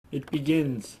It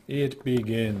begins. It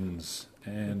begins,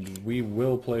 and we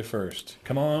will play first.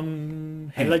 Come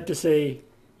on. I'd like to say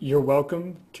you're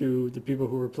welcome to the people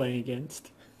who we're playing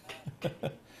against.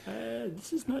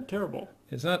 This is not terrible.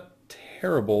 It's not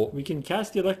terrible. We can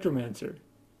cast the Electromancer.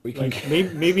 We can.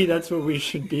 Like, maybe that's what we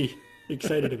should be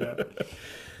excited about.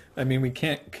 I mean, we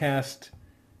can't cast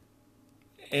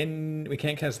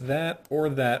that or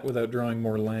that without drawing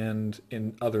more land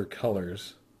in other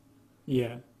colors.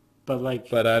 Yeah, but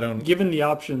But I don't. given the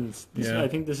options, Yeah. I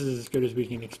think this is as good as we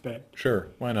can expect. Sure,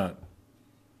 why not?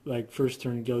 Like first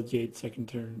turn Guildgate, second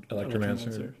turn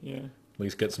Electromancer. Yeah, At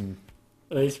least get some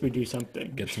at least we do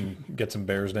something. get some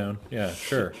bears down. Yeah,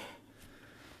 sure.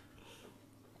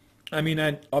 I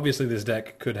mean, obviously this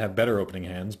deck could have better opening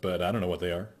hands, but I don't know what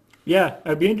they are. Yeah,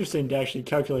 it'd be interesting to actually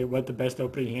calculate what the best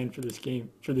opening hand for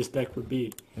this deck would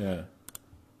be. Yeah.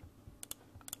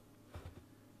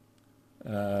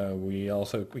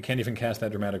 We can't even cast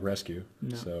that Dramatic Rescue,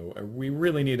 No. so we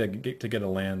really need to get a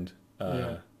land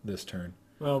Yeah. this turn.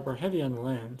 Well, we're heavy on the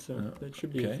land, so Oh, that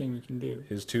should be a okay. thing we can do.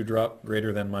 His 2-drop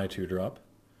greater than my 2-drop.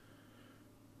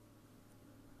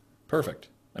 Perfect.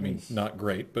 I mean, Nice. not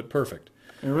great, but perfect.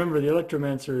 And remember, the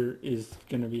Electromancer is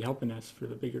going to be helping us for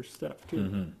the bigger stuff, too.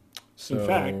 Mm-hmm. So, In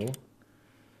fact,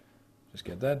 just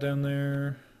get that down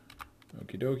there.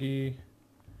 Okie dokie.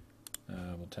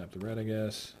 We'll tap the red, I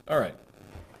guess. All right.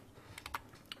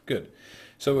 Good.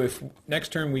 So if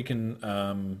next turn we can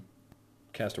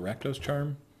cast a Rakdos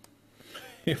Charm,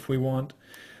 if we want,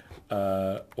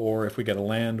 or if we get a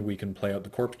land, we can play out the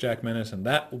Corpse Jack Menace, and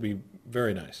that will be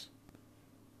very nice.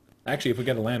 Actually, if we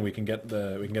get a land, we can get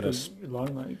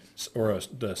long legs.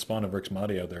 the Spawn of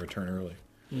Rixmati out there a turn early,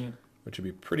 Yeah. which would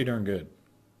be pretty darn good.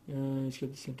 He's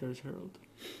got the Centaur's Herald.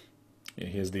 Yeah,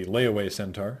 he has the layaway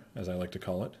Centaur, as I like to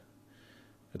call it.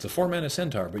 It's a 4-mana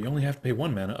Centaur, but you only have to pay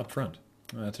 1 mana up front.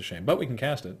 Oh, that's a shame, but we can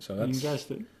cast it, so You that's can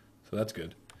cast it. so that's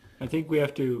good. I think we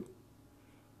have to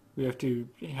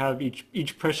have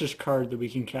each precious card that we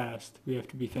can cast. We have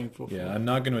to be thankful for. Yeah, I'm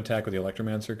not going to attack with the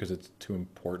Electromancer because it's too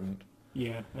important.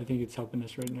 Yeah, I think it's helping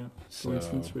us right now. So For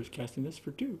instance, we're casting this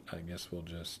for 2. I guess we'll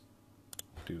just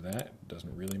do that. It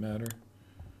doesn't really matter.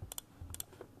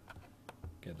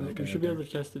 Get that guy We should out be there. able to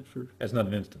cast it for... It's not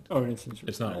an instant. Oh, an instance.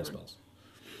 It's not all spells.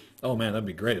 Oh man, that'd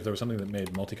be great if there was something that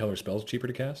made multicolor spells cheaper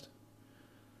to cast.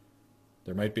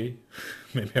 There might be.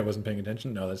 Maybe I wasn't paying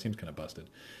attention. No, that seems kind of busted.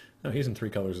 No, he's in 3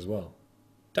 colors as well.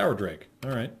 Tower Drake.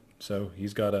 All right. So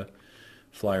he's got a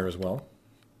flyer as well.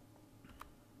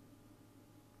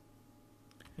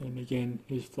 And again,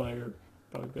 his flyer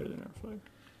probably better than our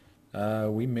flyer.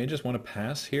 We may just want to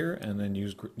pass here and then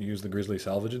use the Grizzly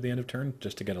Salvage at the end of turn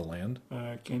just to get a land.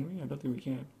 Can we? I don't think we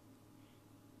can.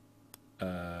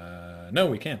 No,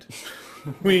 we can't.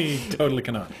 We totally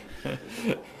cannot.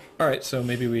 All right, so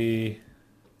maybe we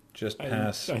just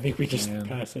pass. I think we just and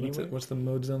pass anyway. What's the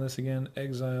modes on this again?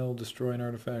 Exile, destroy an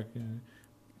artifact.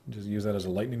 Just use that as a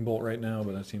lightning bolt right now,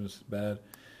 but that seems bad.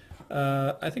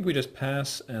 I think we just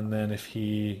pass, and then if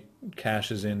he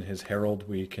cashes in his Herald,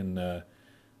 we can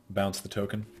bounce the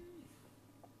token.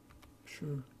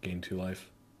 Sure. Gain 2 life.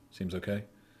 Seems okay.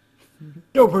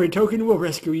 Don't worry, token. We'll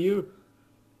rescue you.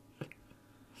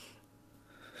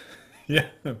 Yeah,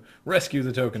 rescue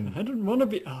the token I don't want to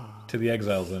be... to the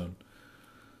exile zone.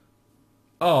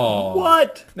 Oh.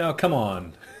 What? Now, come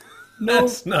on. No.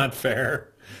 That's not fair.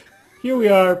 Here we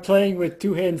are playing with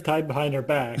 2 hands tied behind our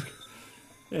back.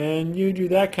 And you do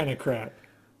that kind of crap.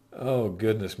 Oh,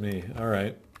 goodness me. All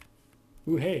right.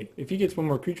 Ooh, hey, if he gets one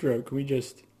more creature out, can we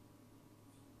just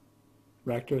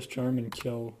Rakdos Charm and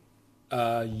kill?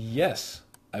 Yes,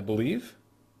 I believe.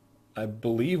 I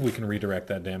believe we can redirect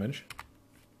that damage.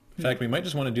 In fact, we might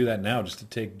just want to do that now just to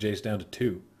take Jace down to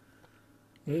 2.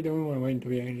 Hey, don't we want to wait until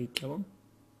we actually kill him?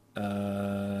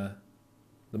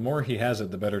 The more he has it,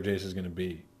 the better Jace is going to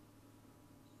be.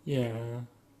 Yeah,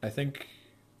 I think...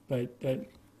 but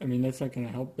that's not going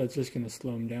to help. That's just going to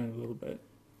slow him down a little bit.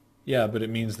 Yeah, but it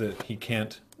means that he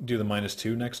can't do the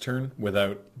 -2 next turn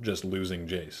without just losing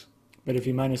Jace. But if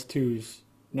he -2s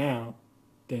now,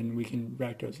 then we can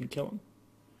Rakdos and kill him.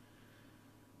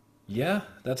 Yeah,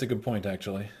 that's a good point,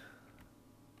 actually.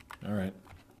 All right.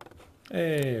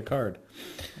 Hey, a card.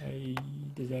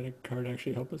 Does that card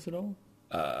actually help us at all?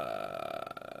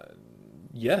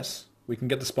 Yes. We can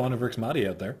get the Spawn of Rixmati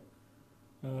out there.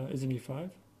 Isn't he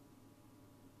 5?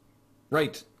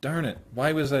 Right. Darn it.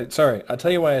 Why was I... Sorry. I'll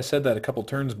tell you why I said that a couple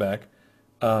turns back.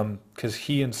 Because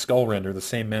he and Skullrend are the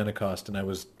same mana cost, and I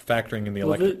was factoring in the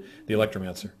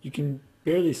Electromancer. You can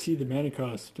barely see the mana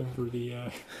cost over the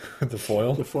The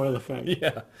foil? the foil effect.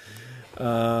 Yeah.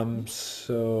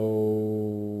 So...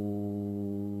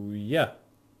 Yeah.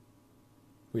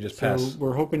 We just So pass.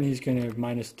 we're hoping he's going to have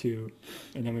 -2,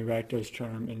 and then we Rakdos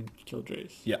Charm and kill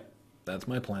Jace. Yeah, that's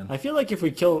my plan. I feel like if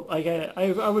we kill, like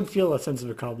I would feel a sense of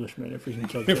accomplishment if we can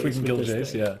kill Jace. If we can with kill this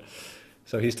Jace, thing. yeah.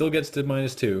 So he still gets to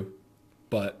 -2,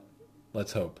 but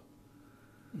let's hope.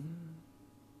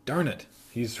 Darn it.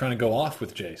 He's trying to go off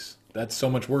with Jace. That's so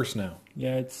much worse now.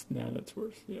 Yeah, that's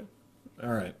worse. Yeah.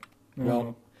 All right. I don't Well,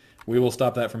 know. we will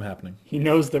stop that from happening. He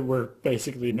knows that we're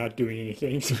basically not doing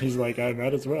anything, so he's like, I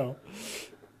might as well.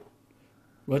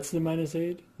 What's the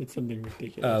 -8? It's something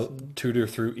ridiculous. isn't it? Tutor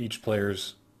through each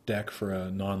player's deck for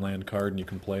a non-land card, and you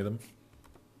can play them.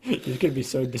 He's gonna be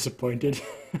so disappointed.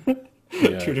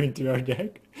 Yeah. Tutoring through our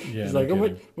deck. Yeah, He's no like, oh,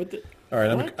 kidding. what the? All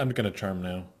right, What? I'm going to charm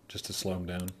now, just to slow him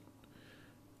down.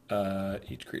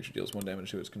 Each creature deals 1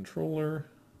 damage to its controller.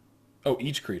 Oh,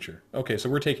 each creature. Okay, so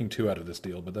we're taking 2 out of this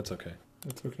deal, but that's okay.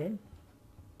 That's okay.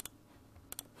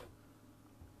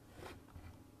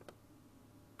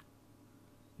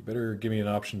 You better give me an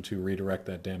option to redirect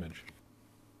that damage.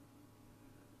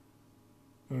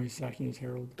 Oh, he's sacking his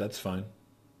Herald. That's fine.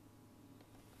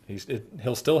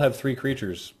 He'll still have 3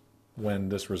 creatures when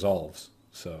this resolves,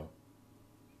 so...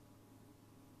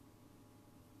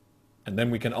 And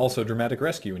then we can also Dramatic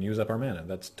Rescue and use up our mana.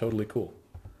 That's totally cool.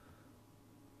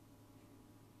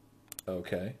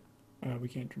 Okay. We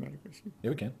can't dramatic rescue.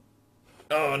 Yeah, we can.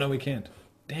 Oh, no, we can't.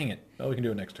 Dang it. Oh, we can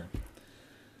do it next turn.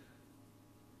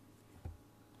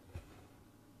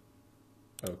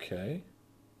 Okay.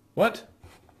 What?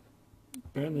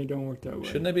 Apparently, it don't work that way.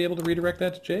 Shouldn't I be able to redirect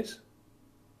that to Jace?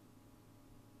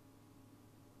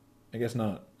 I guess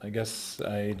not. I guess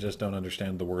I just don't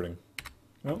understand the wording.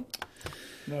 Well,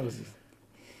 that was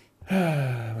What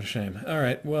a shame. All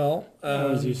right, well... that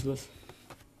was useless.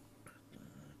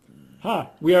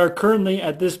 We are currently,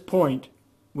 at this point,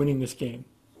 winning this game.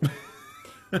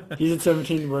 He's at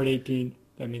 17, we're at 18.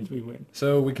 That means we win.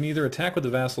 So we can either attack with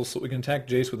the Vassal Soul, we can attack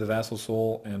Jace with the Vassal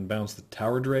Soul and bounce the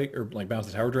Tower Drake, or like bounce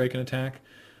the Tower Drake and attack,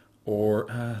 or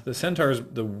the Centaur's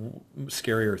the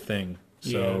scarier thing. So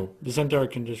yeah, the Centaur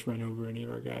can just run over any of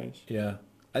our guys. yeah,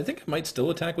 I think I might still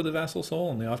attack with the Vassal Soul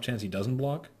on the off chance he doesn't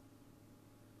block.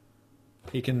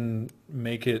 He can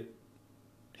make it.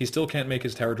 He still can't make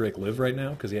his Tower Drake live right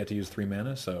now because he had to use 3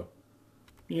 mana. So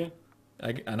Yeah,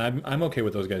 I'm okay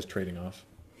with those guys trading off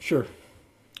sure.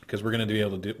 because we're gonna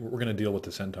deal with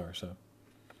the Centaur. So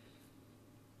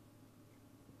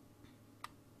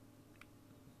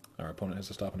our opponent has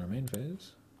to stop in our main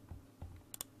phase.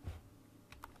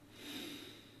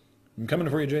 I'm coming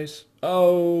for you, Jace.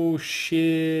 Oh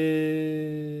shit!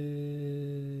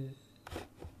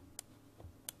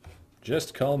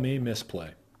 Just call me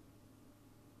misplay.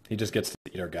 He just gets to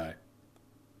eat our guy.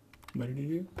 What did he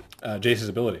do? Jace's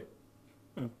ability.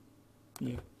 Oh,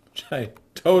 yeah. Which I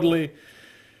totally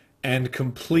and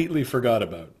completely forgot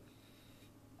about.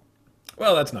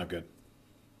 Well, that's not good.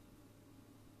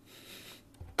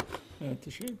 That's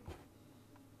a shame.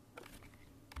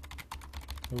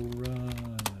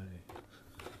 Alright.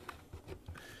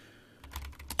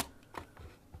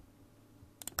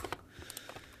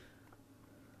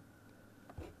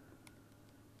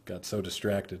 Got so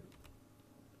distracted.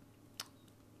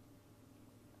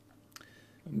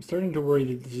 I'm starting to worry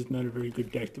that this is not a very good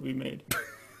deck that we made.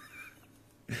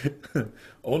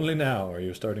 Only now are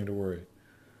you starting to worry.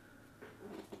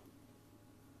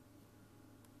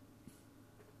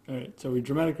 Alright, so we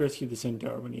dramatic rescue the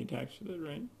Centaur when he attacks with it,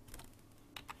 right?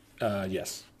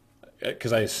 Yes.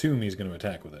 Because I assume he's going to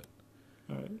attack with it.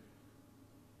 Alright.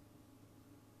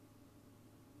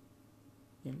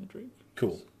 And the Drake.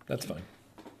 Cool. That's fine.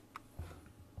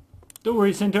 Don't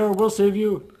worry, Centaur, we'll save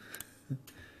you.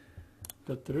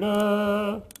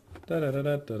 Da-da-da.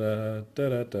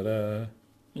 Da-da-da-da-da-da-da-da.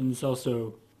 And it's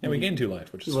also... And we gain 2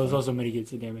 life, which is Well, it fine. also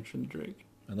mitigates the damage from the Drake.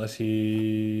 Unless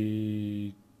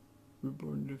he...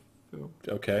 Reborn to fill.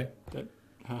 Okay. That...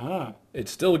 Haha. It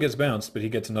still gets bounced, but he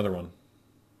gets another one.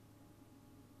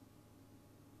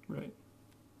 Right.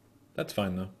 That's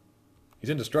fine, though.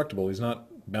 He's indestructible. He's not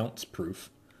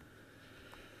bounce-proof.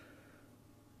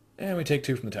 And we take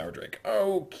 2 from the Tower Drake.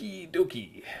 Okie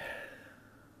dokie.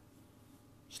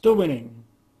 Still winning.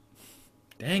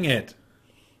 Dang it.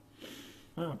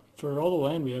 Oh, for all the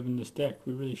land we have in this deck,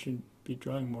 we really should be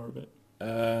drawing more of it.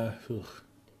 Ugh.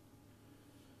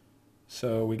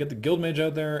 So we get the Guild Mage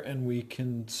out there, and we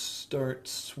can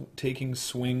start taking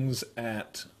swings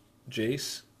at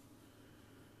Jace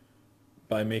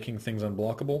by making things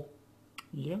unblockable.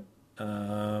 Yeah.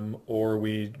 Or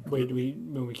we... Wait, we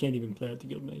can't even play out the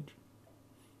Guild Mage.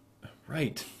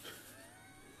 Right.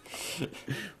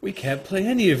 We can't play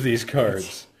any of these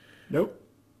cards. Nope.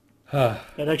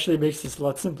 That actually makes this a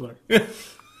lot simpler.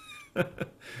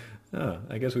 Oh,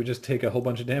 I guess we just take a whole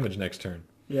bunch of damage next turn.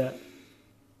 Yeah.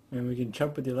 And we can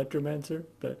chump with the Electromancer,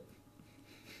 but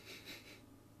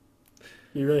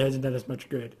he really hasn't done us much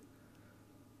good.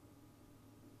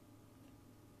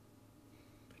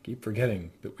 I keep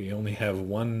forgetting that we only have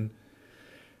one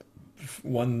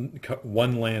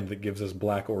land that gives us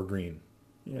black or green.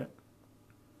 Yeah.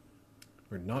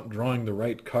 We're not drawing the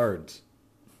right cards.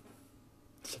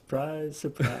 Surprise,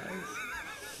 surprise.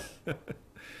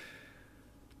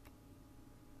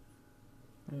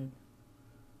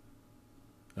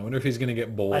 I wonder if he's going to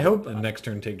get bold I hope, and next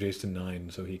turn take Jace to 9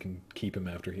 so he can keep him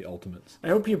after he ultimates. I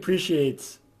hope he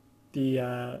appreciates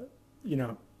the,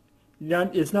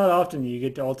 it's not often you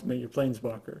get to ultimate your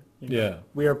Planeswalker. You know? Yeah.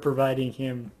 We are providing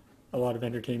him a lot of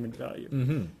entertainment value.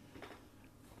 Mm-hmm.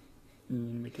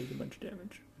 And we take a bunch of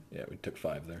damage. Yeah, we took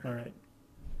 5 there. All right.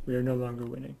 We are no longer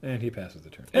winning. And he passes the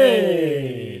turn.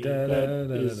 Hey! Da, da, That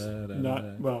da, is da, da, not,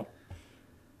 da. well,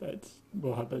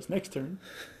 we'll have this next turn.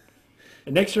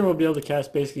 And next turn we'll be able to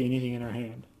cast basically anything in our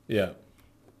hand. Yeah.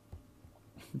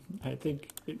 I think.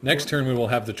 Next turn we will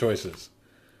have the choices.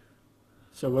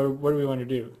 So what do we want to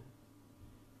do?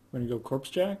 Want to go Corpse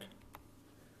Jack?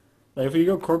 Like if we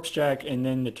go Corpse Jack and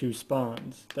then the 2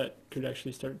 spawns, that could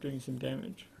actually start doing some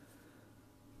damage.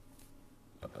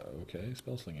 Okay,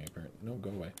 spell slinging apparent. No,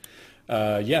 go away.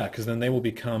 Yeah, because then they will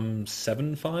become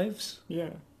 7/5s.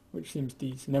 Yeah, which seems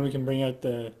decent. And then we can bring out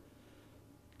the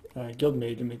Guild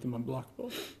Mage and make them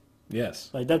unblockable.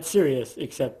 Yes. Like that's serious,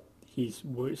 except he's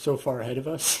so far ahead of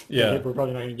us. Yeah. We're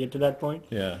probably not going to get to that point.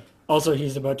 Yeah. Also,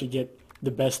 he's about to get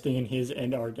the best thing in his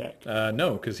and our deck.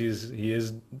 No, because he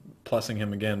is plussing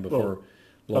him again before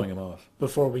blowing him off.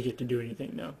 Before we get to do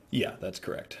anything, no. Yeah, that's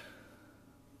correct.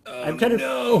 I'm kind of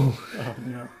No. Oh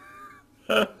no.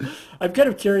 I'm kind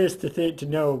of curious to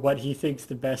know what he thinks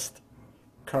the best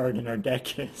card in our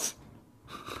deck is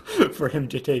for him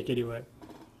to take anyway.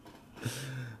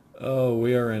 Oh,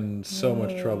 we are in so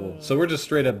much trouble. So we're just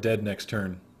straight up dead next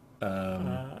turn. And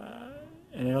I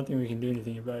don't think we can do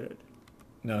anything about it.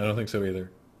 No, I don't think so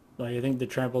either. Like I think the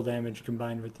trample damage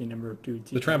combined with the number of dudes.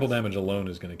 The trample damage alone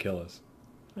is going to kill us.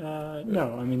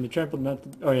 No, I mean the trample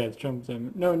the trample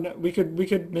damage. No, we could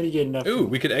mitigate enough. Ooh,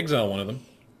 we could exile one of them.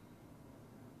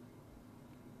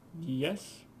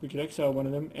 Yes, we could exile one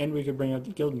of them, and we could bring out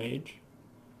the Guild Mage.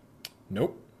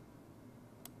 Nope.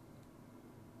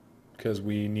 Because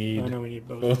we need, I know we need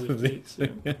both of these.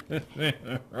 Yeah.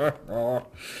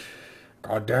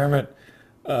 God damn it.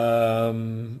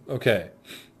 Okay.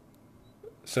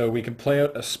 So we can play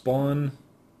out a spawn,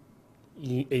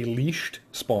 a leashed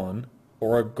spawn,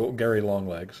 or a Gary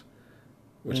Longlegs,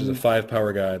 which is a 5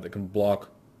 power guy that can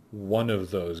block one of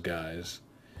those guys.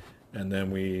 And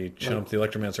then we chump the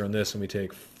Electromancer on this, and we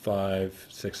take 5,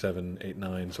 6, 7, 8,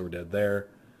 9, so we're dead there.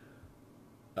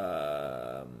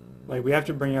 Like we have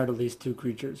to bring out at least 2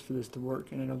 creatures for this to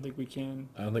work, and I don't think we can.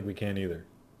 I don't think we can either,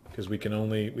 because we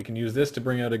can use this to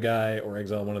bring out a guy or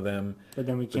exile one of them. But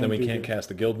then we can't. Cast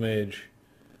the Guild Mage.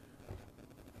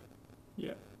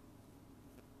 Yeah.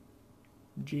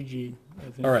 GG. I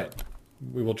think. All right,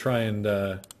 we will try and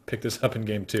pick this up in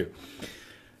game 2.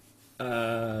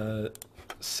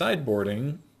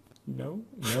 Sideboarding. No.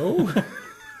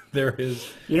 There is.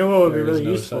 You know what would be there is really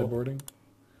no useful? sideboarding.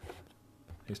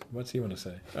 What's he want to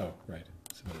say? Oh, right.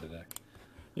 Submit the deck.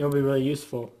 You know what would be really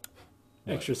useful?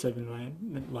 What? Extra 7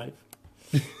 life.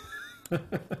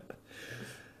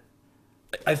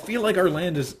 I feel like our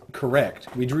land is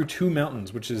correct. We drew 2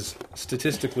 mountains, which is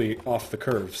statistically off the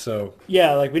curve. So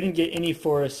Yeah, like we didn't get any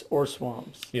forests or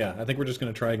swamps. yeah, I think we're just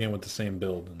going to try again with the same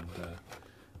build, and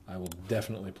I will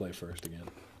definitely play first again.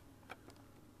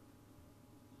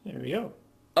 There we go.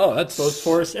 Oh, that's Both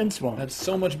forests and swamps. That's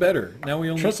so much better. Now we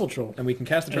only Trestle Troll. and we can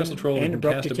cast the Trestle Troll and we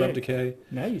can cast Abrupt Decay.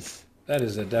 Nice. That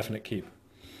is a definite keep.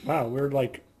 Wow, we're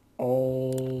like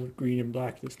all green and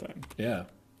black this time. Yeah.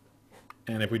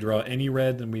 And if we draw any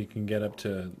red, then we can get up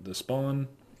to the spawn.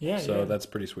 Yeah, So that's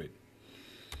pretty sweet.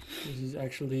 This is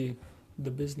actually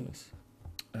the business.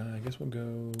 I guess we'll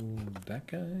go that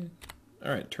guy.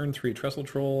 All right, turn 3 Trestle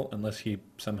Troll, unless he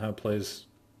somehow plays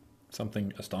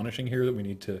something astonishing here that we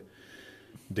need to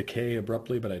decay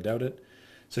abruptly, but I doubt it.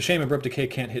 It's a shame Abrupt Decay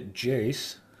can't hit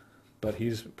Jace, but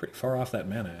he's pretty far off that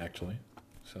mana, actually.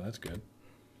 So that's good.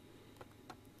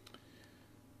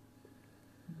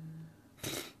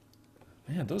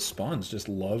 Man, those spawns just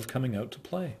love coming out to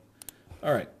play.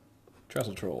 All right,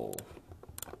 Trestle Troll.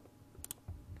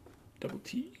 Double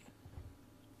T.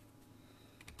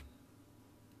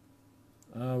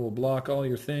 We'll block all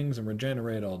your things and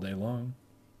regenerate all day long.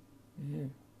 Yeah.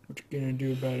 What you gonna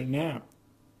do about it now?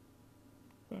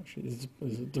 Actually,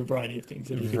 there's a variety of things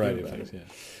that you can do about it. Yeah.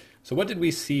 So what did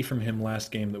we see from him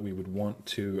last game that we would want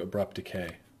to Abrupt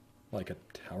Decay? Like a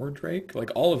Tower Drake?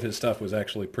 Like all of his stuff was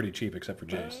actually pretty cheap except for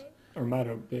Jace.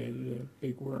 Armado, the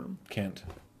big worm. Can't.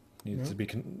 Needs No? to be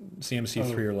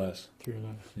CMC 3 or less. 3 or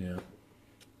less. Yeah.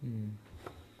 Hmm.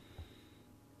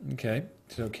 Okay.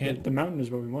 So can't... The mountain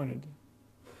is what we wanted.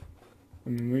 I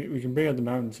mean, we can bring out the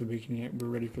mountain so we're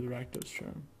ready for the Rakdos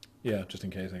charm. Yeah, just in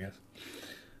case, I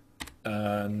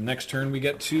guess. Next turn we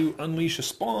get to unleash a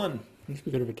spawn. At least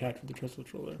we could have attacked with the Trestle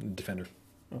Troll there. Defender.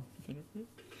 Oh, defender.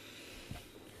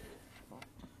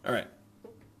 All right.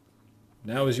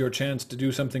 Now is your chance to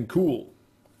do something cool.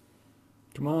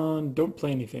 Come on, don't play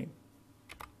anything.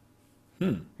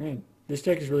 Man, this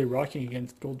deck is really rocking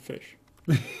against Goldfish.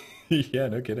 Yeah,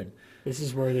 no kidding. This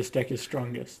is where this deck is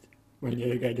strongest, when the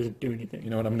other guy doesn't do anything. You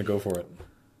know what? I'm going to go for it.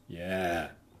 Yeah.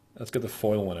 Let's get the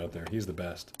foil one out there. He's the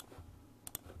best.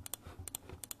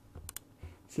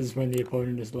 This is when the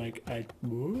opponent is like,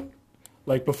 what?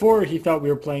 Like before, he thought we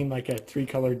were playing like a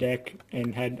 3-color deck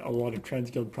and had a lot of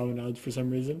Transguild Promenades for some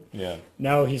reason. Yeah.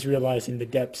 Now he's realizing the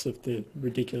depths of the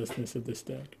ridiculousness of this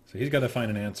deck. So he's got to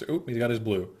find an answer. Oh, he's got his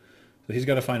blue. So he's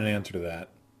got to find an answer to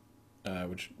that,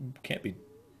 which can't be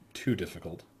too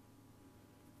difficult.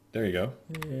 There you go.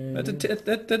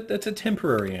 That's a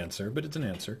temporary answer, but it's an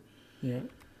answer. Yeah.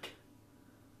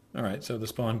 All right, so the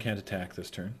spawn can't attack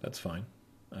this turn. That's fine.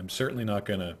 I'm certainly not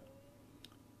going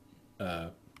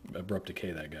to Abrupt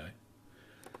Decay that guy.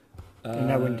 And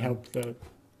that wouldn't help that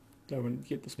wouldn't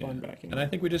get the spawn back in. And I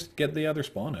think we just get the other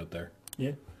spawn out there.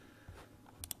 Yeah.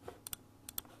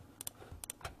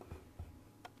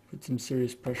 Put some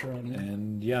serious pressure on him.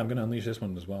 And yeah, I'm going to unleash this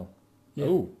one as well. Yeah.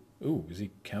 Ooh, is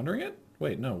he countering it?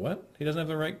 Wait, no, what? He doesn't have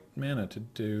the right mana to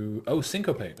do... Oh,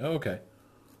 Syncopate. Oh, okay.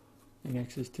 And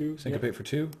X is 2. Syncopate for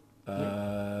 2.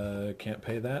 Can't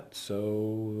pay that,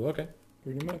 so... Okay.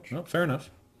 Pretty much. Well, fair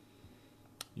enough.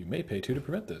 You may pay 2 to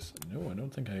prevent this. No, I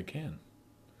don't think I can.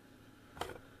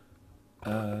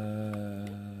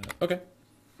 Okay.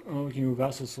 Oh, we can move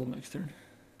Vassal Soul next turn.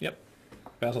 Yep.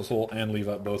 Vassal Soul and leave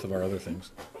up both of our other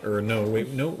things. Or no, wait,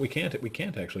 no, we can't. We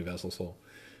can't actually Vassal Soul.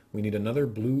 We need another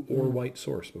blue or white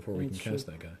source before we can cast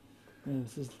that guy. Yeah,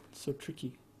 this is so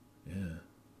tricky. Yeah.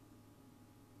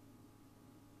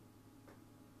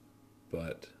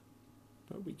 But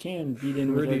we can beat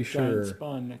in with our giant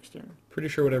spawn next turn. Pretty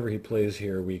sure whatever he plays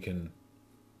here, we can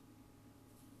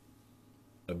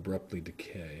abruptly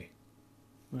decay.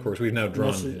 Of course, we've now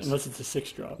drawn his... Unless it's a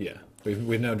 6-drop. Yeah,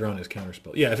 we've now drawn his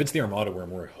counterspell. Yeah, if it's the Armada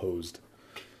Worm, we're hosed.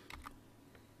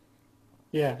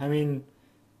 Yeah, I mean,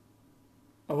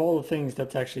 of all the things,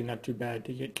 that's actually not too bad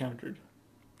to get countered.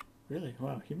 Really?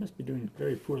 Wow, he must be doing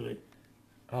very poorly.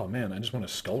 Oh man, I just want a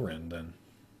Skull Rend then.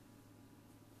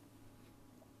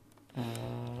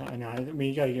 I know. I mean,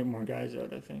 you gotta get more guys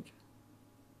out, I think.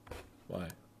 Why?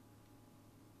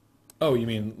 Oh, you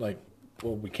mean like?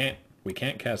 Well, we can't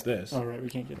cast this. Oh right, we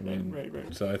can't get that.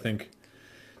 Right. So I think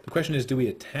the question is, do we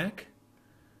attack?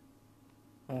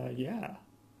 Yeah.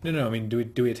 No. I mean, do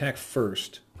we attack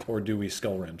first or do we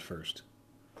Skull Rend first?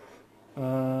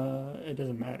 It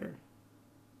doesn't matter.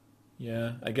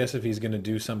 Yeah, I guess if he's gonna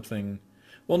do something.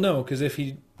 Well, no, because if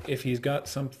he's got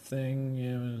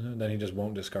something, then he just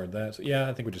won't discard that. So, yeah,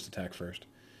 I think we just attack first.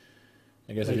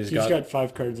 I guess like if he's got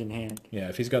 5 cards in hand. Yeah,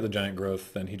 if he's got the Giant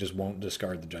Growth, then he just won't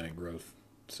discard the Giant Growth.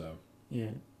 So yeah.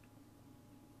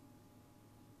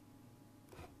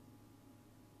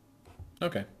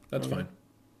 Okay, that's fine.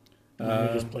 We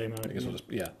just play him out. I guess we'll just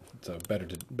So better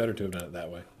to have done it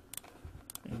that way.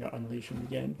 And unleash him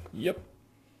again. Yep.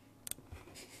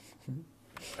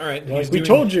 All right. We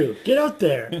told you, get out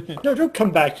there. No, don't come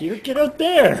back here. Get out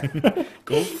there.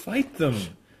 Go fight them.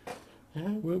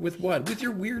 With what? With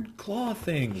your weird claw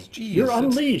things. Jeez. You're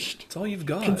unleashed. That's all you've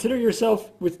got. Consider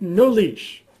yourself with no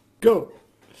leash. Go.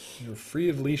 You're free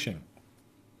of leashing.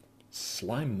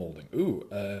 Slime molding. Ooh,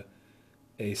 a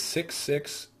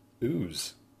 6/6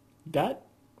 ooze. That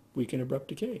we can Abrupt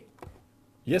Decay.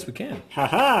 Yes, we can.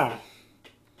 Ha-ha!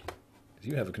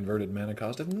 You have a converted mana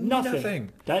cost of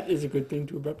nothing. That is a good thing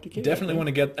to Abrupt Decay. Definitely want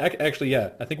to get... Actually,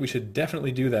 yeah. I think we should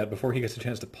definitely do that before he gets a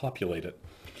chance to populate it.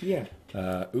 Yeah.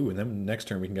 And then next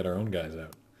turn we can get our own guys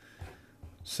out.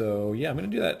 So, yeah, I'm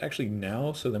going to do that actually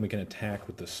now so then we can attack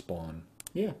with the spawn.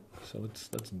 Yeah. So let's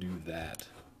do that.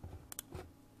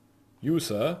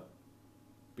 Yusa,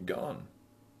 be gone.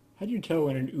 How do you tell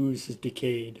when an ooze is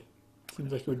decayed?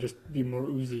 Seems like it would just be more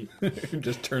oozy. It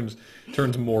just turns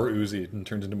more oozy and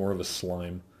turns into more of a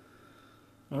slime.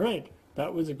 All right.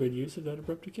 That was a good use of that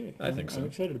Abrupt Decay. I think so. I'm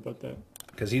excited about that.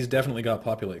 Because he's definitely got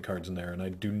populate cards in there, and I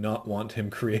do not want him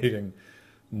creating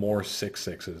more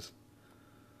 6/6s.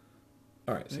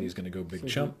 All right, so he's going to go big So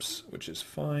chumps, which is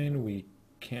fine. We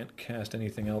can't cast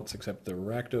anything else except the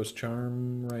Rakdos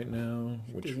Charm right now,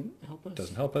 which doesn't help us.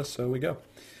 doesn't help us, so we go.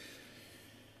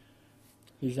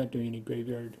 He's not doing any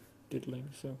graveyard diddling,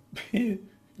 so.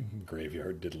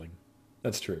 Graveyard diddling.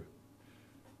 That's true.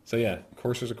 So yeah,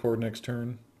 Courser's Accord next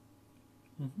turn.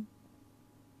 Mm-hmm.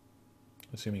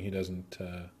 Assuming he doesn't...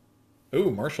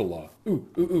 Ooh, Martial Law.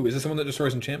 Ooh, is this the one that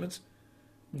destroys enchantments?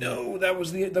 No, that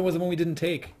was the one we didn't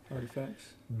take.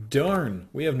 Artifacts. Darn,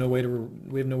 we have no way to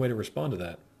respond to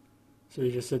that. So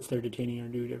he just sits there detaining our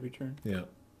dude every turn. Yeah.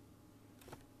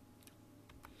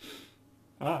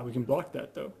 Ah, we can block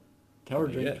that though. Tower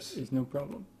Drake Yes. is no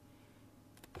problem.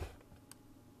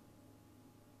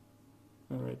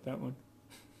 All right, that one.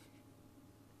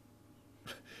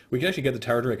 We can actually get the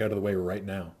Tower Drake out of the way right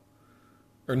now.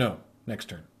 Or no, next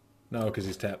turn. No, because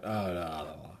he's tapped.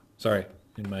 Sorry,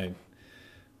 I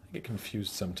get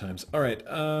confused sometimes. All right.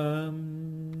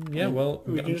 Yeah. Well,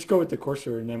 we can just go with the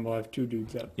Courser, and then we'll have two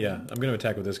dudes up. Yeah, I'm going to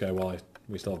attack with this guy while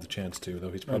we still have the chance to,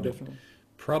 though he's Definitely.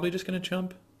 probably just going to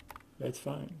chump. That's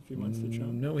fine if he wants to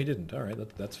jump. No, he didn't. All right,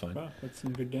 that's fine. Wow, that's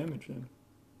some good damage then.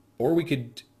 Or we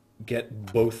could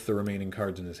get both the remaining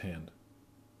cards in his hand.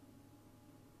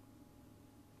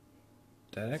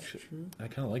 That actually, True. I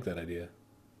kind of like that idea.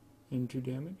 And 2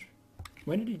 damage.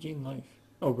 When did he gain life?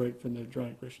 Oh, right, from the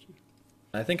Dronic Rescue.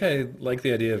 I think I like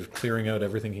the idea of clearing out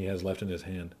everything he has left in his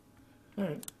hand. All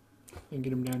right, and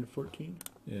get him down to 14.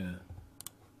 Yeah.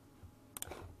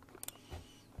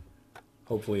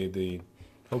 Hopefully they've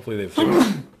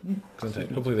fixed,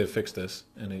 hopefully they've fixed this,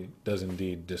 and he does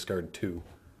indeed discard 2.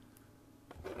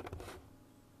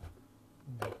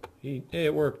 Hey,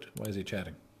 it worked. Why is he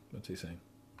chatting? What's he saying?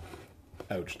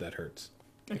 Ouch, that hurts.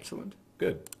 Excellent.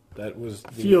 Good. That was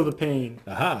the... Feel the pain.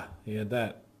 Aha! He had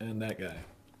that, and that guy.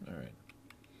 All right.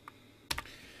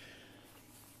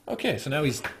 Okay, so now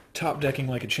he's top decking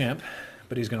like a champ,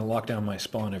 but he's going to lock down my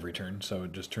spawn every turn, so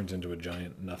it just turns into a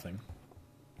giant nothing.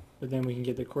 But then we can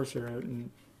get the Courser out,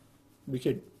 and we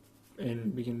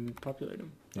can populate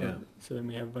him. Yeah. So then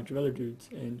we have a bunch of other dudes,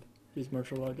 and his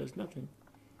martial law does nothing.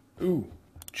 Ooh,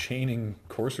 chaining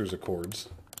Courser's Accords.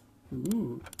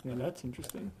 Ooh, now that's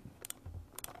interesting.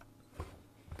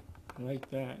 I like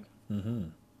that. Mm-hmm.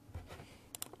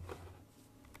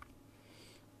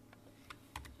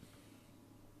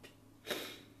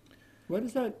 What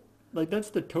is that? Like, that's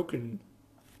the token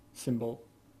symbol,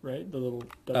 right? The little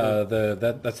double.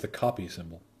 That's the copy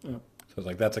symbol. Oh. So it's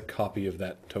like that's a copy of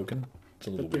that token. It's a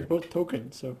little But they're weird. both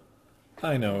tokens, so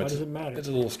I know. why does it matter? It's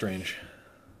a little strange.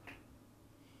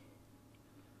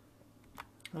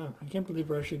 Oh, I can't believe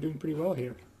we're actually doing pretty well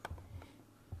here.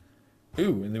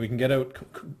 Ooh, and then we can get out.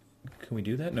 Can we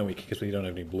do that? No, because we don't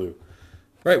have any blue.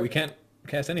 Right, we can't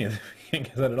cast any of it. We can't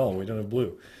cast that at all. We don't have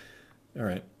blue. All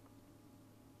right.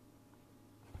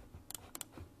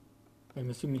 I'm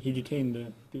assuming he detained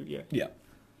the dude, yeah. Yeah.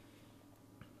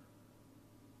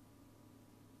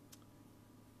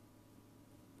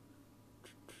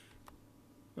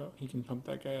 Oh, he can pump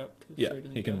that guy up. Yeah, so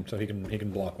doesn't he can. die. So he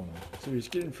can block one of them. So he's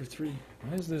getting for 3.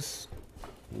 Why is this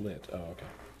lit? Oh, okay.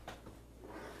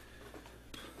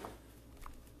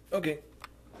 Okay.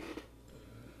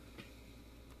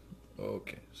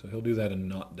 Okay, so he'll do that and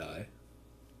not die,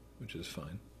 which is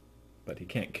fine. But he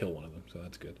can't kill one of them, so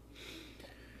that's good.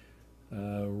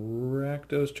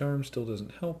 Rakdos Charm still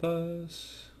doesn't help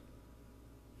us.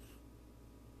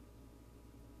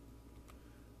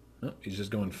 Oh, he's just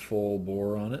going full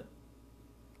bore on it.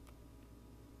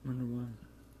 Wonder why.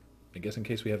 I guess in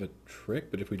case we have a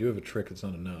trick, but if we do have a trick, it's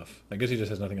not enough. I guess he just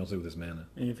has nothing else to do with his mana.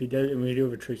 And if he does, and we do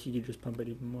have a trick, he could just pump it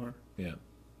even more. Yeah.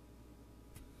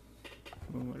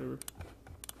 Well, whatever.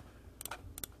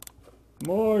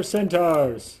 More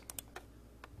centaurs!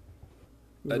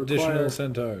 We Additional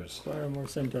centaurs. require more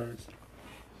centaurs.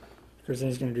 Of course, then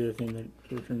he's going to do the thing that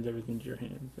returns everything to your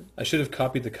hand. But. I should have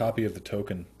copied the copy of the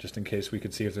token, just in case we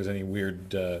could see if there's any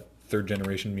weird third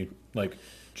generation,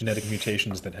 genetic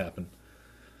mutations that happen.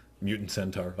 Mutant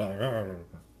centaur.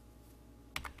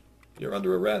 You're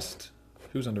under arrest.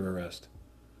 Who's under arrest?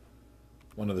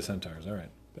 One of the centaurs, all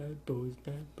right. Bad boys,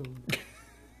 bad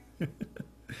boys.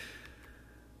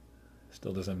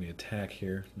 Still doesn't have any attack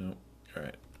here. No. All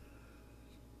right.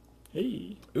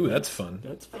 Hey. Ooh, that's fun.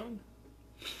 That's fun.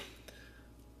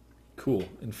 Cool.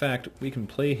 In fact, we can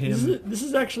play him... This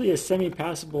is actually a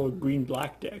semi-passable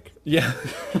green-black deck. Yeah.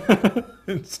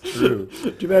 It's true.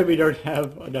 Too bad we don't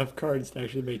have enough cards to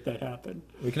actually make that happen.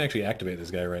 We can actually activate this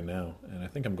guy right now, and I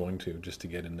think I'm going to, just to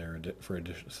get in there for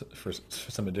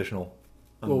some additional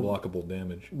unblockable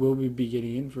damage. Will we be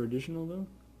getting in for additional, though?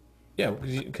 Yeah,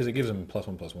 because it gives him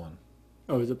 +1/+1.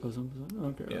 Oh, is it +1/+1?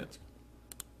 Okay. Yeah. Well,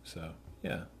 So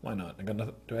yeah, why not? I got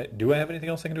nothing. Do I have anything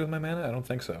else I can do with my mana? I don't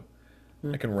think so.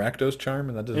 I can Rakdos Charm,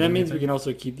 and that doesn't. And that do means we anything? can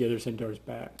also keep the other centaurs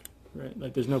back, right?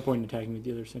 Like, there's no point in attacking with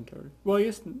the other centaur. Well, I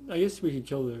guess we could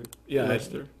kill the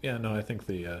Lester. Yeah, no, I think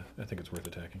I think it's worth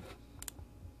attacking.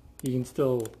 You can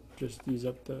still just use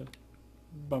up the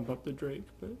bump up the Drake,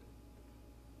 but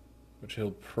Which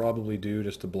he'll probably do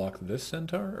just to block this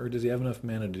centaur, or does he have enough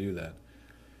mana to do that?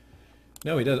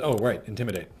 No, he does. Oh, right,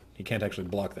 Intimidate. He can't actually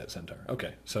block that centaur.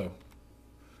 Okay, so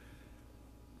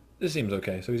this seems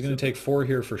okay. So he's going to take 4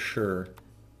 here for sure,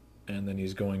 and then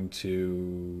he's going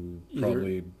to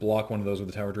probably block one of those with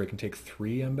the Tower Drake and take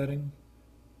 3, I'm betting.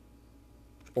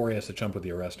 Or he has to chump with the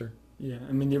Arrestor. yeah,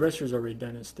 I mean the Arrestor's already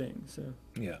done his thing, so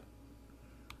Yeah.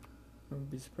 I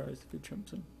would be surprised if he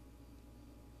chumps him.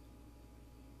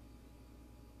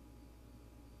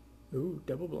 Ooh,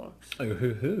 double blocks. Oh,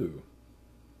 hoo-hoo.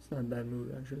 It's not a bad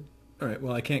move, actually. All right,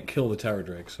 well, I can't kill the Tower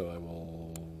Drake, so I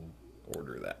will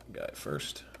order that guy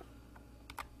first.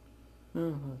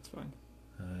 Oh, that's fine.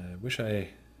 I wish I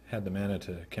had the mana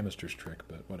to Chemister's Trick,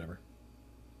 but whatever.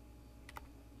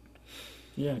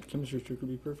 Yeah, Chemistry Trick would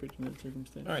be perfect in that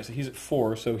circumstance. All right, so he's at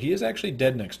 4, so he is actually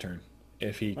dead next turn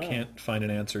if he Wow. can't find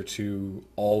an answer to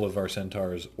all of our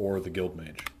centaurs or the Guild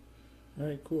Mage. All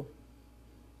right, cool.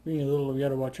 We got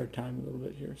to watch our time a little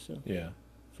bit here, so Yeah,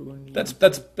 if we're going to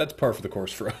that's par for the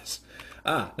course for us.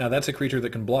 Ah, now that's a creature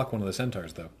that can block one of the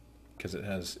centaurs though, because it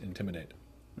has Intimidate.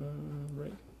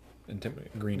 right. Green. The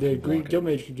can green block it. Guild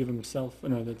Mage could give himself. Oh,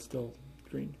 no, that's still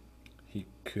green. He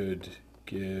could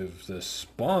give the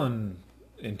Spawn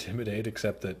Intimidate,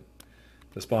 except that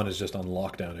the Spawn is just on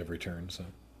lockdown every turn, so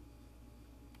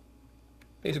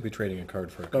basically trading a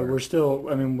card for a But card. we're still.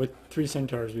 I mean, with 3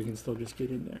 centaurs, we can still just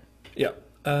get in there. Yeah.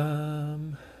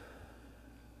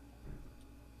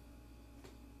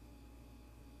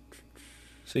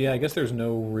 So yeah, I guess there's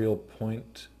no real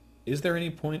point. Is there any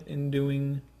point in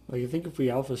doing? Like, I think if we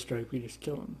Alpha Strike, we just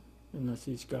kill him, unless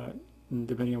he's got,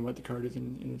 depending on what the card is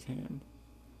in his hand.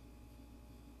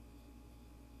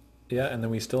 Yeah, and then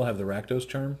we still have the Rakdos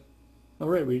Charm. Oh,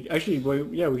 right. We actually, well,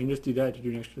 yeah, we can just do that to do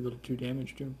an extra little 2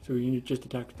 damage to him. So we can just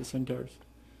attack with the centaurs.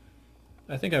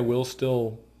 I think I will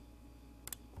still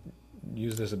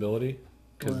use this ability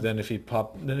because Why? then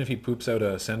if he poops out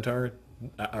a centaur,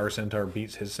 our centaur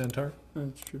beats his centaur, Oh,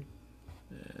 that's true.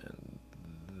 and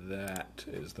that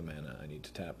is the mana I need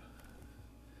to tap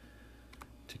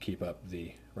to keep up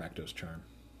the Rakdos Charm.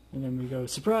 And then we go,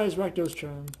 surprise, Rakdos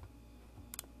Charm.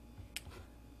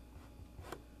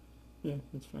 Yeah,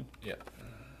 that's fine. Yeah.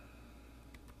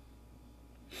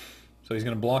 So he's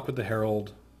going to block with the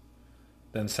Herald,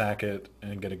 then sack it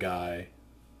and get a guy.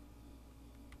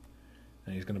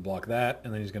 And he's going to block that,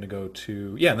 and then he's going to go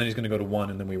to... Yeah, and then he's going to go to 1,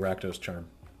 and then we Rakdos Charm.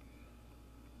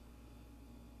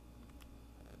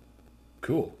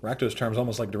 Cool. Rakdos Charm's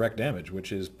almost like direct damage,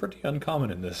 which is pretty uncommon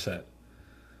in this set.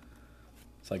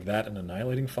 It's like that and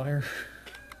Annihilating Fire.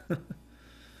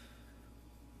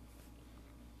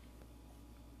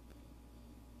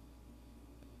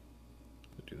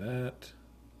 Do that.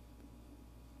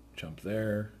 Jump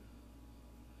there.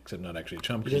 Except not actually a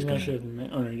chump. He doesn't actually have the man.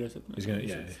 Oh, no, he does have the man. He's gonna, So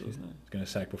yeah, it's he's not. gonna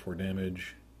sack before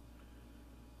damage.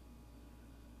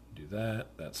 Do that.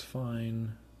 That's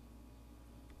fine.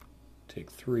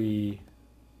 Take 3.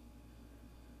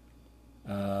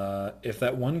 If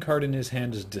that one card in his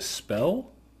hand is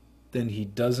Dispel, then he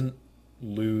doesn't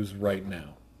lose right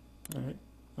now. All right.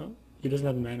 Well, he doesn't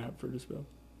have the mana up for Dispel.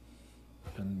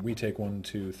 And we take 1,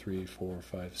 2, 3, 4,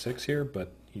 5, 6 here,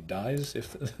 but he dies.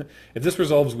 If if this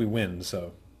resolves, we win.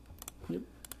 So. Yep.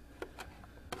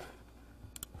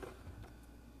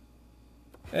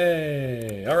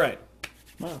 Hey, all right.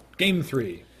 Wow. Game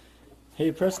 3.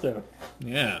 Hey, presto.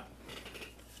 Yeah.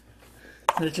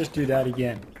 Let's just do that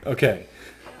again. Okay.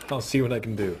 I'll see what I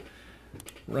can do.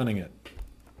 Running it.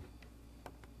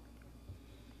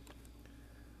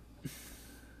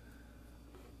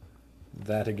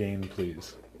 That again,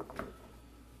 please.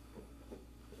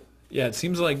 Yeah, it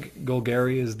seems like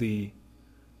Golgari is the...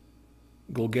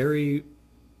 Golgari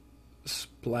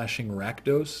splashing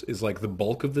Rakdos is like the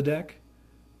bulk of the deck.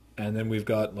 And then we've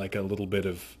got like a little bit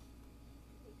of...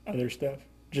 Other stuff.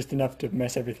 Just enough to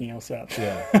mess everything else up.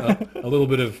 Yeah, a little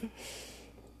bit of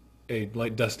a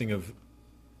light dusting of,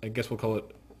 I guess we'll call it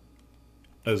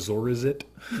Azorizit.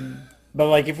 But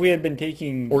like if we had been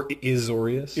taking... Or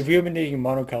Izorius. If we had been taking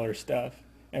monocolor stuff,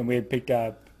 and we had picked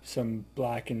up some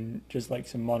black and just like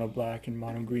some mono black and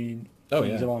mono green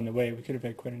things along the way, we could have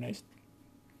had quite a nice...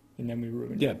 And then we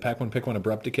ruined it. Yeah, pack 1, pick 1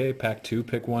 Abrupt Decay. Pack 2,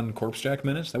 pick 1 Corpsejack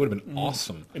Menace. That would have been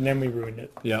awesome. And then we ruined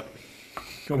it. Yep.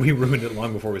 We ruined it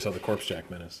long before we saw the Corpsejack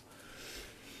Menace.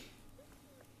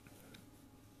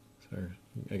 Or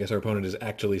I guess our opponent is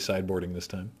actually sideboarding this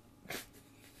time.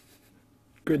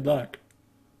 Good luck.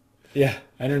 Yeah.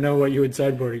 I don't know what you would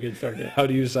sideboard against our deck. How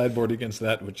do you sideboard against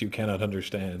that which you cannot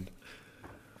understand?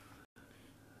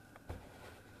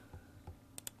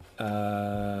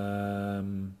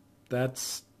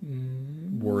 That's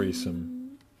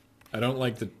worrisome. I don't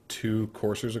like the 2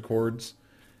 Courser's Accords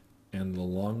and the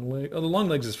long leg. Oh, the long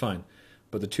legs is fine,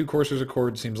 but the 2 Courser's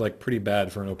Accords seems like pretty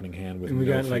bad for an opening hand with And we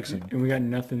no got fixing. and we got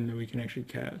nothing that we can actually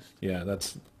cast. Yeah,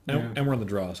 that's Yeah. and we're on the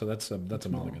draw, so that's a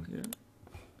mulligan. Yeah.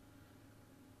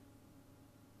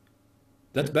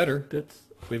 That's better. That's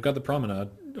We've got the Promenade.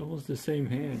 almost the same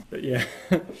hand, but yeah,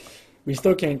 we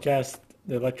still can't cast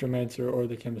the Electromancer or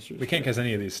the Chemistry. We can't cast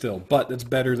any of these still, but it's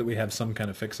better that we have some kind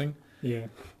of fixing. Yeah.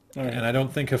 All right. And I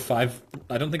don't think a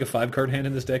 5-card hand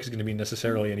in this deck is going to be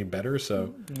necessarily any better.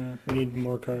 So No, we need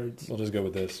more cards. we'll just go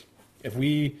with this. If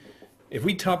we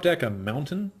top deck a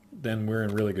mountain, then we're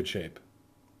in really good shape.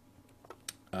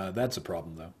 That's a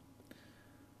problem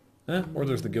though. Or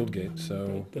there's the Guildgate. So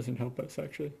That doesn't help us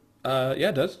actually. yeah,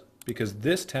 it does, because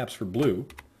this taps for blue,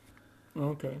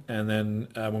 Okay, and then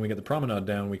when we get the Promenade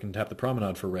down, we can tap the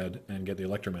Promenade for red and get the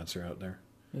Electromancer out there.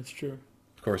 that's true.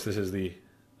 Of course, this is the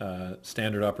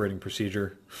standard operating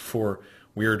procedure for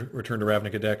weird Return to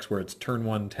Ravnica decks, where it's turn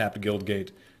 1 tapped Guildgate,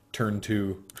 turn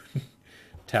 2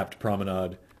 tapped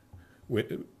Promenade,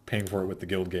 paying for it with the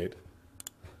Guildgate.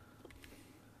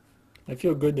 I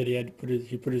feel good that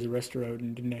he put his Arrestor out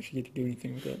and didn't actually get to do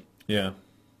anything with it. Yeah.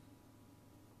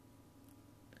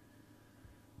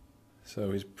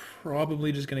 So he's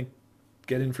probably just going to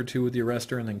get in for 2 with the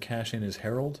Arrestor and then cash in his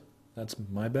Herald. That's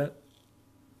my bet.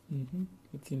 Mm-hmm.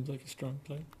 It seems like a strong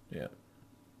play. Yeah.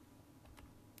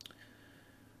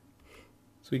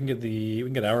 So we can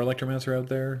get our Electromancer out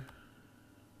there.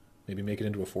 Maybe make it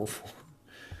into a 4/4.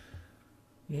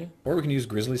 Yeah. Or we can use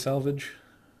Grizzly Salvage.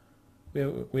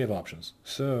 We have options.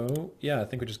 So yeah, I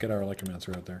think we just get our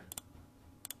Electromancer out there.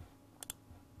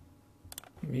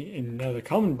 And now the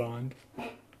Common Bond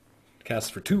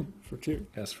Cast for 2. for 2.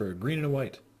 Cast for a green and a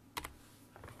white.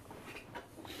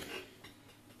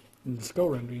 And the Skull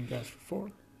Rend we can cast for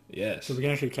 4. Yes. So we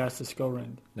can actually cast the Skull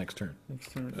Rend Next turn.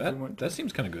 next turn. if we want to. That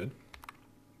seems kind of good.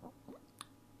 I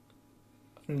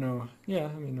don't know. Yeah,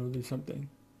 I mean, it'll do something.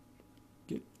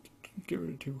 Get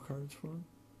rid of 2 cards for him.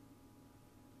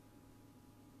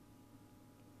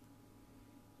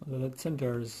 Although that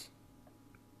Centaur's...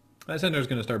 That Centaur's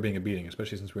going to start being a beating,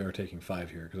 especially since we are taking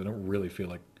 5 here, because I don't really feel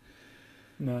like...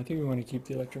 No, I think we want to keep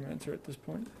the Electromancer at this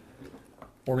point.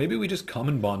 Or maybe we just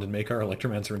Common Bond and make our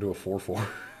Electromancer into a 4/4.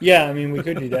 Yeah, I mean, we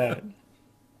could do that.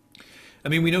 I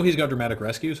mean, we know he's got Dramatic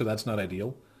Rescue, so that's not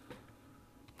ideal.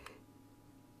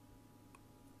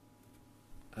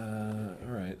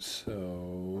 Alright,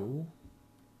 so...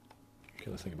 Okay,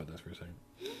 let's think about this for a second.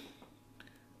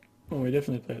 Well, we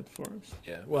definitely play at the forest.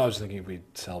 Yeah, well, I was thinking if we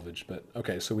salvage, but...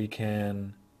 Okay, so we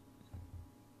can...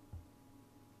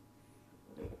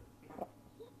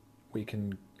 We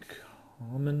can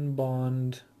Common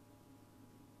Bond...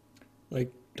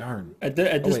 Like, Darn. at this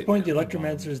wait, point, the Common Electromancer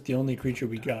Bond. is the only creature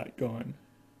we got going.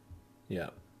 Yeah.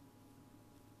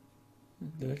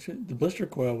 The Blister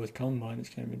Coil with Common Bond is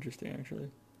kind of interesting, actually.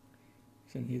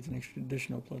 Then he has an extra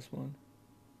additional +1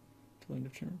 till end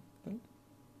of turn. But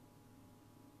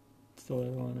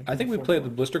still, I think we play the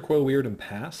Blister Coil Weird and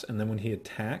pass, and then when he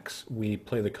attacks, we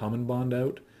play the Common Bond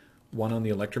out, 1 on the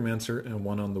Electromancer and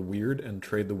 1 on the Weird, and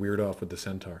trade the Weird off with the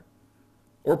Centaur.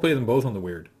 Or play them both on the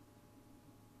Weird.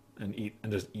 And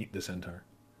just eat the Centaur.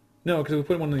 No, because if we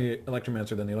put 1 on the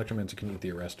Electromancer, then the Electromancer can eat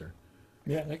the Arrestor.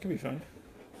 Yeah, that could be fun.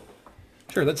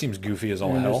 Sure, that seems goofy as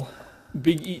all And hell.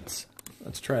 Big eats.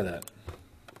 Let's try that.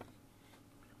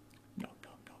 No, no,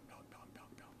 no, no, no,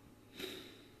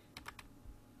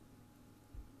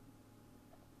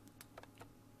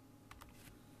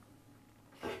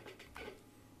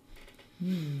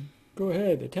 no, no. Go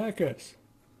ahead, attack us.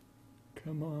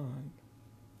 Come on.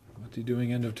 What's he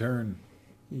doing end of turn?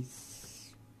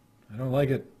 He's... I don't like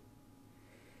it.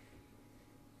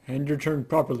 Hand your turn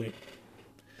properly.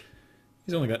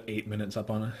 He's only got 8 minutes up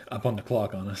on the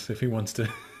clock on us. If he wants to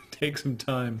take some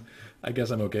time, I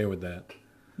guess I'm okay with that.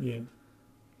 Yeah.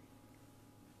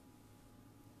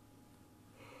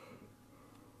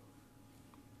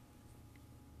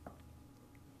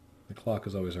 The clock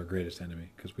is always our greatest enemy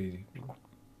because we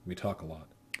talk a lot.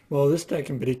 Well, this deck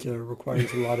in particular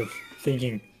requires a lot of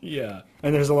thinking. Yeah.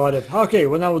 And there's a lot of, okay,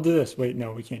 well now we'll do this. Wait,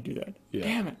 no, we can't do that. Yeah.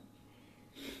 Damn it.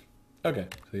 Okay,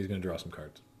 so he's going to draw some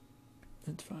cards.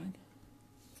 That's fine.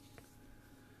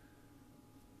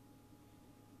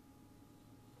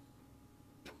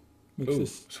 Makes Ooh,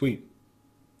 this... sweet.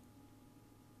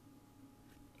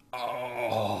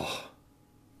 Oh,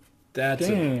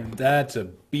 Damn. that's a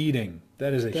beating.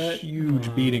 That is a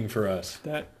huge beating for us.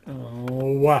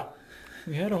 Wow.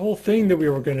 We had a whole thing that we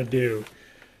were going to do.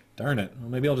 Darn it. Well,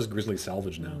 maybe I'll just Grizzly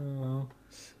Salvage now. Oh,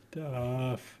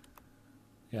 stuff.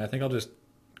 Yeah, I think I'll just...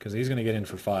 Because he's going to get in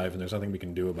for 5, and there's nothing we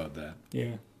can do about that.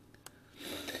 Yeah.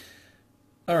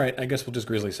 All right, I guess we'll just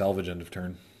Grizzly Salvage end of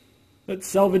turn. Let's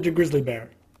salvage a grizzly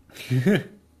bear.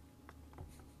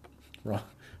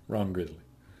 Wrong Grizzly.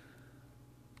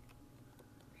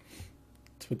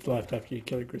 That's what's left after you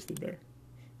kill a grizzly bear.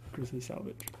 Grizzly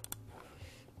salvage.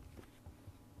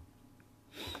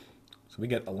 So we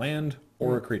get a land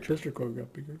or a creature. Twister Core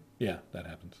got bigger. Yeah, that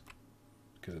happens.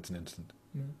 Because it's an instant.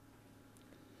 Yeah.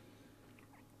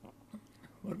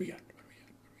 What do we got?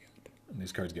 And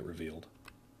these cards get revealed.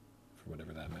 For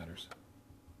whatever that matters.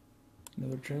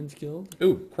 Another Trans Guild.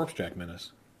 Ooh, Corpsejack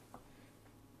Menace.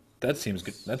 That seems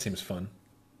good. That seems fun.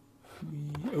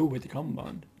 Oh, with the common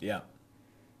bond. Yeah.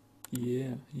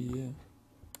 Yeah.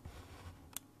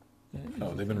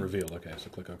 Oh, they've been revealed. Okay, so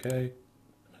click OK. I'm going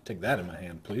to take that in my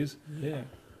hand, please. Yeah.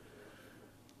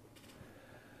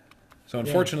 So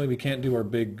unfortunately, we can't do our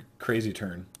big crazy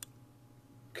turn.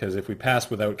 Because if we pass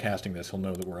without casting this, he'll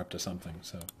know that we're up to something.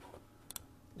 So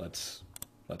let's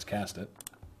cast it.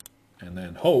 And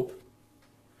then hope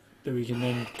that we can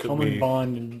then common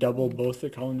bond and double both the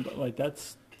common bond. Like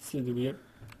that's, so that we get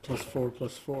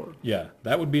 +4/+4. Yeah,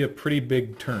 that would be a pretty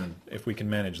big turn if we can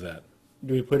manage that.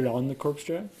 Do we put it on the corpse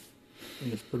jack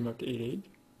and just put him up to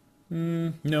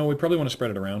 8/8? No, we probably want to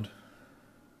spread it around.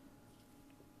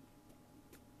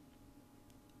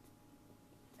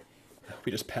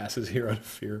 We just pass his hero out of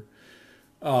fear.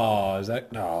 Oh, is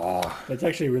that... No. That's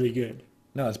actually really good.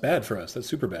 No, it's bad for us. That's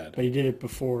super bad. But he did it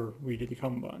before we did the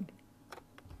common bond.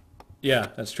 Yeah,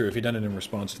 that's true. If he'd done it in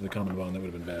response to the common bond, that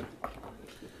would have been bad.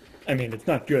 I mean, it's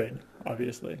not good,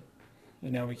 obviously.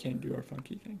 And now we can't do our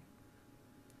funky thing.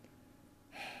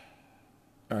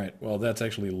 All right, well, that's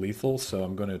actually lethal, so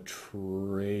I'm going to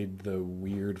trade the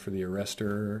weird for the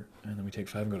arrestor, and then we take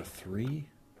 5 and go to 3.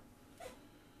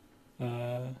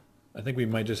 I think we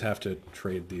might just have to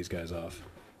trade these guys off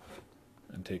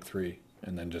and take 3,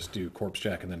 and then just do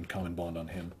Corpsejack and then common bond on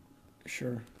him.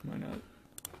 Sure, why not?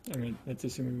 I mean, that's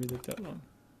assuming we live that long.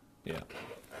 Yeah,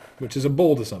 which is a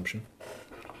bold assumption.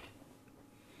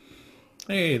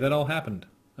 Hey, that all happened.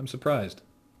 I'm surprised.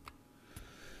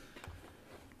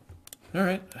 All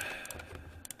right.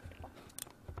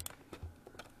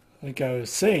 Like I was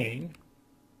saying,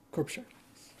 Corpsejack.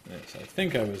 Yes, I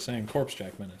think I was saying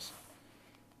Corpsejack Menace.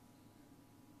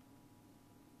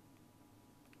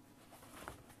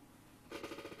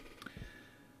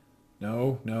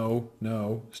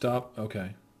 No. Stop.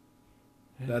 Okay.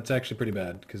 That's actually pretty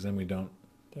bad, because then we don't...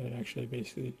 That actually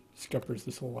basically scuppers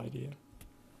this whole idea.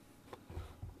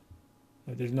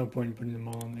 There's no point in putting them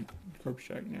all on the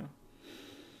Corpsejack now.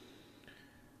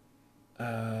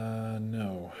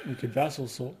 No. We could Vassal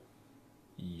Soul.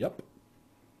 Yep.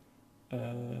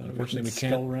 Unfortunately, we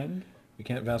can't. Skullrend. We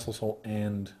can't Vassal Soul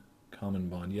and Common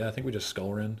Bond. Yeah, I think we just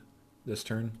Skullrend this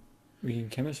turn. We can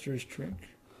Chemister's Trick.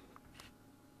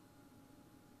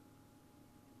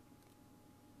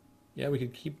 Yeah, we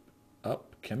could keep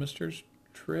up Chemister's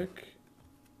Trick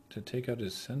to take out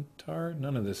his Centaur.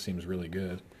 None of this seems really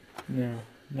good. No,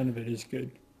 none of it is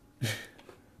good.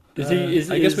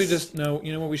 I guess we just... No,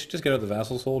 you know what? We should just get out the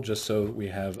Vassal Soul just so we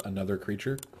have another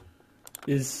creature.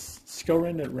 Is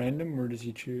Skullrend at random, or does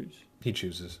he choose? He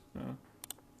chooses. Oh.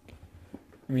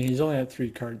 I mean, he's only at 3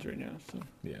 cards right now, so...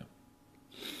 Yeah.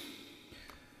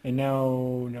 And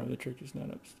now, no, the trick is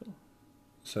not up still.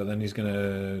 So then he's going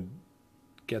to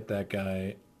get that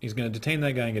guy... He's going to detain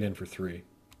that guy and get in for 3.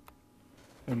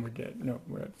 And we're dead. No,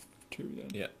 we're at 2 then.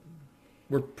 Yeah.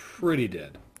 We're pretty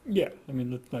dead. Yeah, I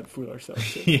mean, let's not fool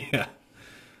ourselves. Yeah.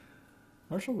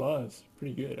 Martial law is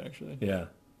pretty good, actually. Yeah.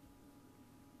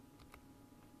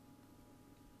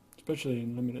 Especially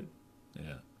in limited.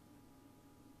 Yeah.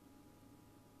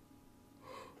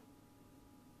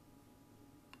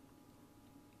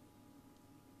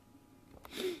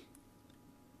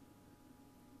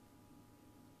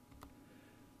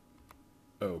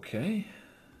 Okay.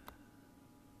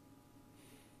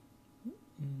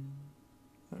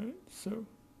 Alright, so...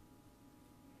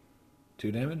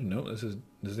 2 damage? No, this is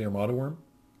the Armada Worm.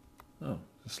 Oh,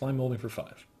 a slime molding for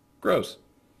 5. Gross.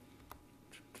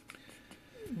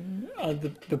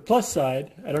 The plus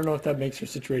side, I don't know if that makes your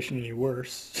situation any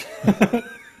worse.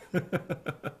 It's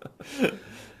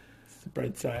the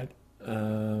bright side.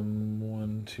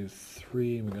 1, 2,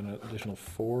 3. And we got an additional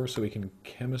 4, so we can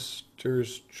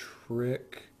Chemister's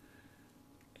Trick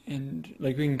And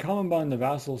like we can common bond the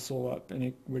vassal soul up, and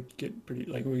it would get pretty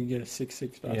like we can get a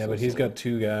 6/6 vassal. Yeah, but he's soul. got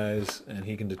 2 guys, and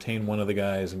he can detain one of the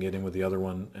guys and get in with the other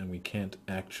one, and we can't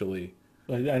actually.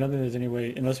 Like, I don't think there's any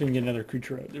way unless we can get another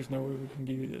creature out. There's no way we can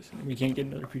do this. We can't get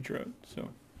another creature out. So,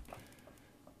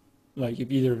 like if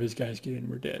either of his guys get in,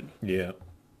 we're dead. Yeah.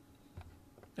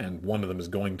 And one of them is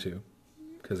going to,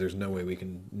 because there's no way we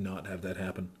can not have that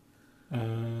happen.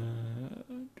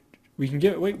 We can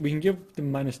give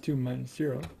them -2,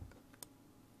 -0.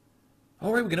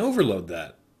 All right, we can overload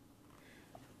that.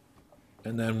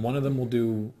 And then one of them will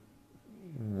do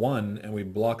 1, and we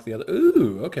block the other.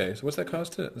 Ooh, okay. So what's that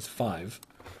cost? It's 5.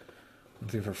 1,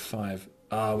 2 for 5.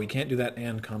 We can't do that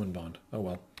and common bond. Oh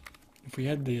well. If we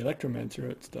had the Electromancer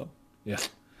out still. Yes.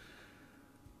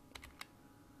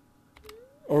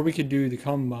 Or we could do the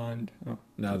common bond. Oh.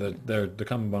 No, the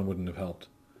common bond wouldn't have helped.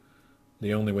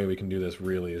 The only way we can do this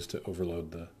really is to overload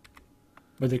the.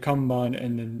 But the common bond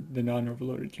and then the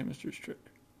non-overloaded chemister's trick.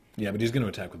 Yeah, but he's going to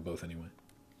attack with both anyway.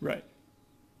 Right.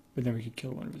 But then we could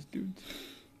kill one of his dudes.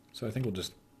 So I think we'll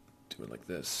just do it like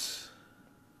this.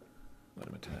 Let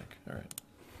him attack. All right.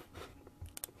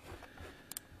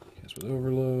 Guess with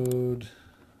overload.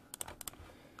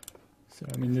 So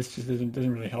I mean, this just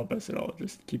doesn't really help us at all. It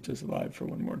just keeps us alive for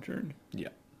one more turn. Yeah.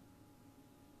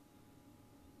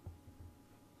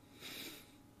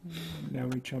 Now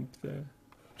we chump the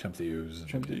ooze.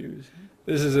 Chump the ooze.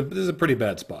 This is a pretty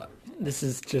bad spot. This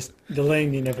is just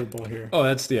delaying the inevitable here. Oh,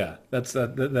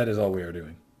 that is all we are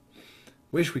doing.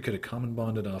 Wish we could have common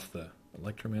bonded off the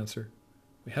Electromancer.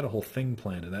 We had a whole thing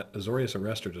planned, and that Azorius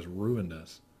Arrestor just ruined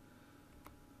us.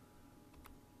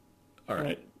 All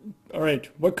right.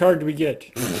 What card do we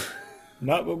get?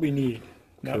 Not what we need.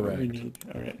 Not Correct. what we need.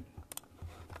 All right.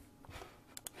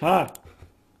 Ha!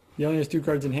 He only has 2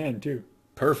 cards in hand too.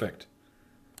 Perfect.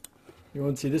 You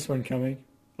won't see this one coming.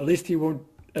 At least we won't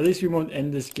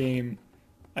end this game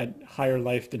at higher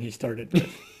life than he started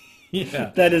with.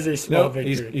 Yeah. That is a small No,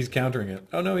 victory. he's countering it.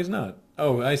 Oh, no, he's not.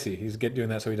 Oh, I see. He's doing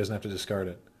that so he doesn't have to discard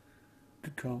it.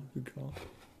 Good call. Good call.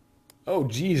 Oh,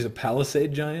 geez, a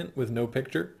Palisade Giant with no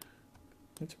picture?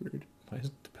 That's weird. Why does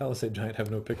the Palisade Giant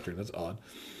have no picture? That's odd.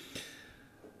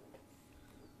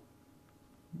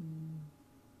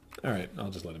 All right,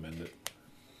 I'll just let him end it.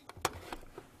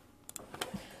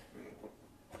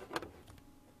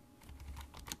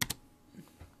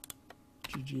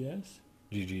 GGS?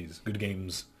 GG's. Good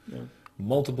games. Yeah.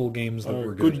 Multiple games that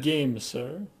were good. Good game,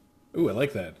 sir. Ooh, I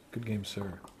like that. Good game,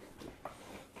 sir.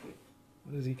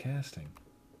 What is he casting?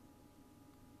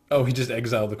 Oh, he just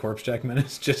exiled the Corpse Jack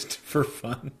Menace just for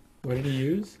fun. What did he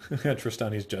use?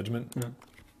 Tristani's Judgment. Yeah.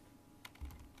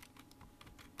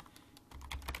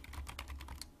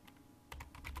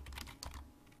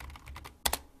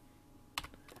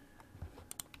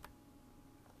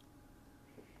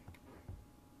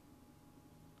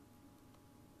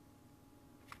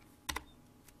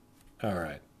 All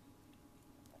right.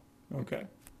 Okay.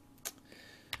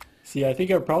 See, I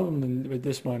think our problem with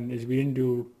this one is we didn't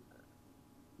do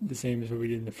the same as what we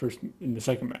did in the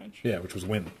second match. Yeah, which was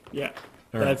win. Yeah.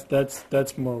 All right.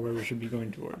 That's more where we should be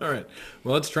going towards. All right.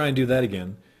 Well, let's try and do that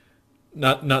again.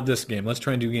 Not this game. Let's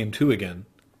try and do game 2 again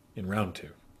in round 2.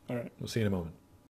 All right. We'll see you in a moment.